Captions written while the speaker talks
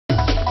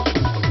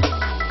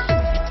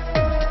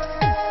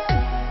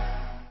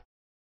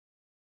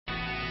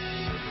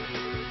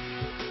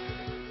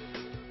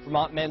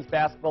Vermont men's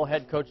basketball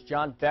head coach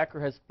John Becker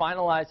has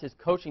finalized his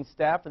coaching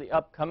staff for the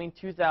upcoming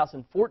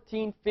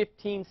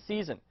 2014-15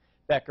 season.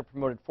 Becker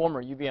promoted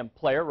former UVM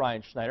player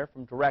Ryan Schneider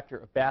from Director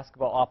of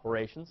Basketball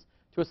Operations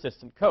to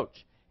assistant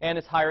coach, and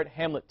has hired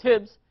Hamlet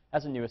Tibbs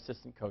as a new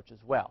assistant coach as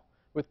well,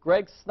 with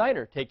Greg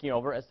Snyder taking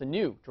over as the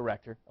new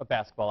Director of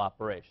Basketball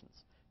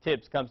Operations.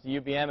 Tibbs comes to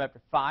UVM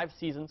after 5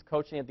 seasons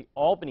coaching at the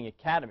Albany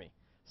Academy.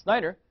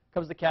 Snyder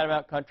comes to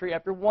Catamount Country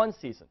after 1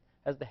 season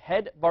as the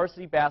head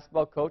varsity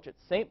basketball coach at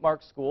St.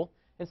 Mark's School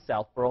in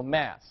Southborough,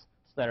 Mass.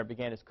 Snyder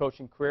began his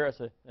coaching career as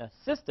an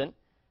assistant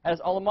at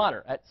his alma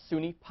mater at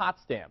SUNY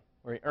Potsdam,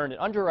 where he earned an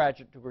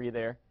undergraduate degree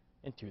there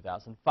in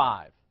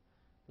 2005.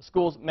 The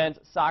school's men's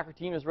soccer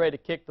team is ready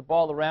to kick the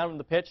ball around on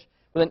the pitch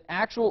with an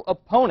actual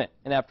opponent,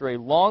 and after a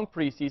long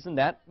preseason,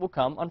 that will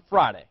come on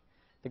Friday.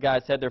 The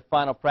guys had their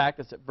final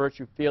practice at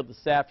Virtue Field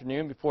this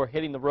afternoon before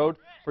hitting the road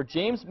for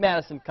James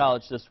Madison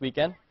College this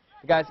weekend.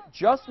 The guys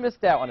just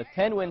missed out on a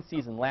 10-win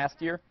season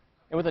last year,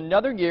 and with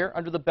another year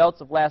under the belts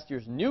of last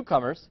year's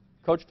newcomers,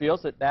 Coach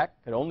feels that that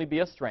could only be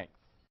a strength.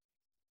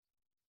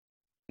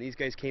 These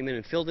guys came in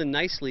and filled in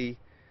nicely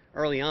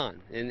early on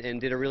and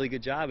did a really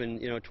good job,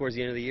 and towards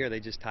the end of the year they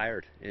just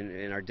tired,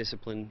 and our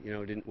discipline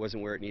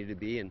wasn't where it needed to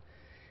be,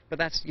 but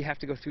you have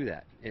to go through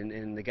that,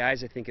 and the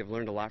guys I think have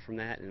learned a lot from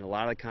that, and a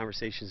lot of the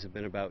conversations have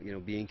been about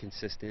being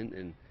consistent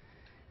and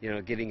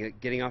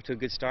getting off to a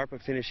good start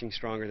but finishing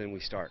stronger than we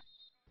start.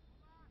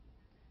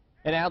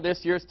 And now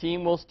this year's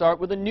team will start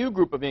with a new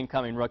group of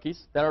incoming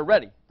rookies that are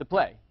ready to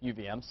play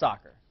UVM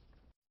soccer.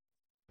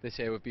 This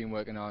year we've been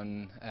working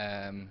on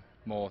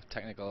more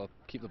technical,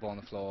 keep the ball on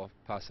the floor,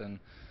 passing,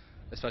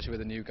 especially with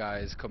the new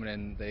guys coming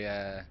in.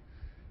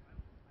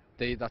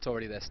 That's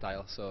already their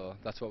style, so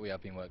that's what we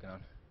have been working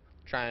on.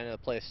 Trying to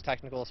play as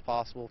technical as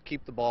possible,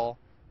 keep the ball,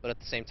 but at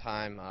the same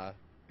time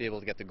be able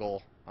to get the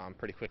goal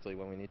pretty quickly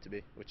when we need to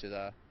be, which is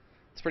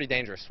it's pretty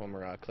dangerous when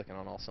we're clicking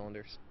on all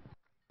cylinders.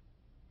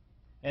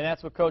 And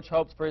that's what Coach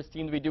hopes for his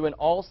team to be doing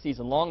all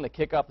season long. They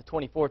kick off the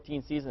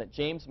 2014 season at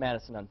James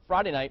Madison on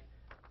Friday night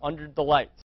under the lights.